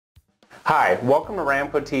Hi, welcome to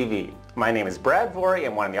Ramco TV. My name is Brad Vorrie and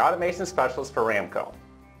I'm one of the automation specialists for Ramco.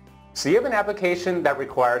 So you have an application that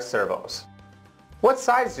requires servos. What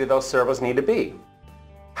size do those servos need to be?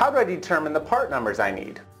 How do I determine the part numbers I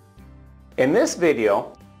need? In this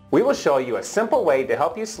video, we will show you a simple way to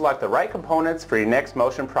help you select the right components for your next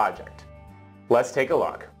motion project. Let's take a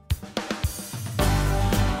look.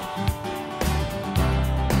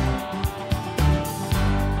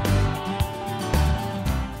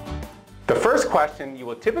 The first question you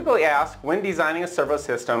will typically ask when designing a servo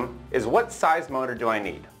system is, what size motor do I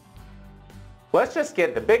need? Let's just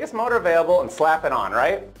get the biggest motor available and slap it on,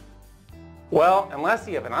 right? Well, unless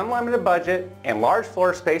you have an unlimited budget and large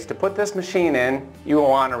floor space to put this machine in, you will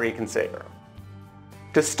want to reconsider.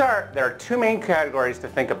 To start, there are two main categories to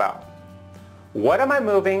think about. What am I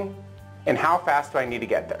moving and how fast do I need to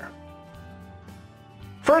get there?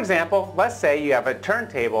 For example, let's say you have a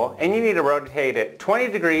turntable and you need to rotate it 20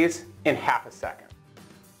 degrees in half a second.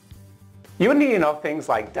 You would need to know things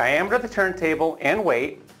like diameter of the turntable and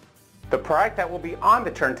weight, the product that will be on the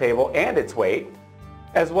turntable and its weight,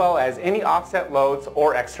 as well as any offset loads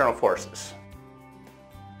or external forces.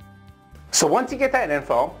 So once you get that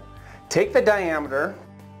info, take the diameter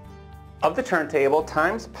of the turntable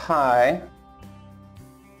times pi,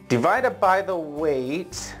 divide it by the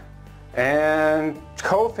weight and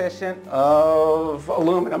coefficient of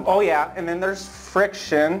aluminum. Oh yeah, and then there's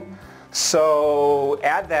friction. So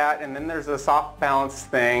add that, and then there's this off balance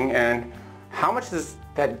thing. And how much does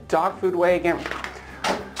that dog food weigh again?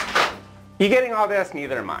 You getting all this?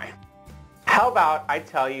 Neither am I. How about I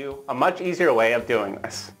tell you a much easier way of doing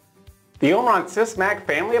this? The Omron SystemX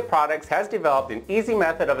family of products has developed an easy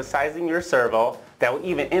method of sizing your servo that will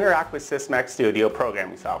even interact with SystemX Studio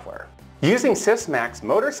programming software. Using SystemX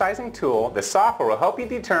motor sizing tool, the software will help you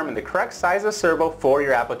determine the correct size of servo for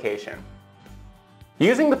your application.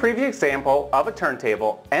 Using the previous example of a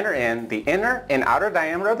turntable, enter in the inner and outer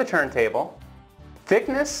diameter of the turntable,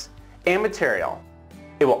 thickness, and material.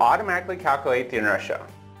 It will automatically calculate the inertia.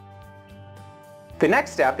 The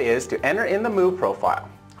next step is to enter in the move profile.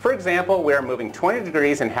 For example, we are moving 20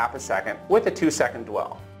 degrees in half a second with a 2-second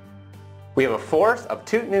dwell. We have a force of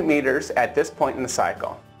 2 Newton meters at this point in the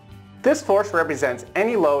cycle. This force represents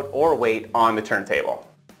any load or weight on the turntable.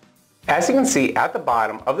 As you can see at the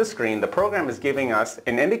bottom of the screen, the program is giving us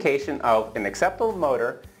an indication of an acceptable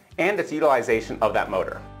motor and its utilization of that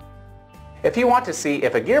motor. If you want to see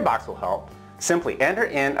if a gearbox will help, simply enter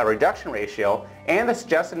in a reduction ratio and the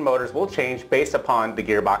suggested motors will change based upon the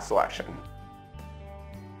gearbox selection.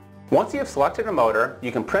 Once you have selected a motor,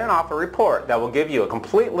 you can print off a report that will give you a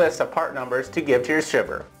complete list of part numbers to give to your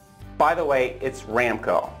shipper. By the way, it's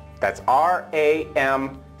Ramco. That's R-A-M-C-O.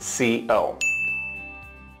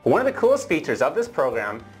 One of the coolest features of this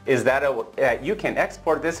program is that you can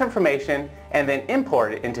export this information and then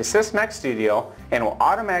import it into SystemX Studio, and it will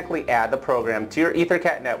automatically add the program to your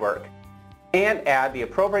EtherCAT network and add the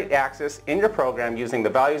appropriate axis in your program using the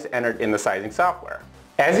values entered in the sizing software.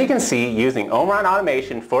 As you can see, using Omron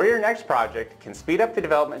automation for your next project can speed up the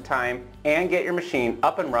development time and get your machine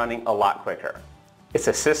up and running a lot quicker. It's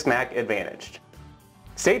a SystemX advantage.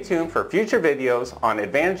 Stay tuned for future videos on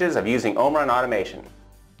advantages of using Omron automation.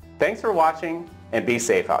 Thanks for watching, and be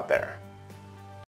safe out there.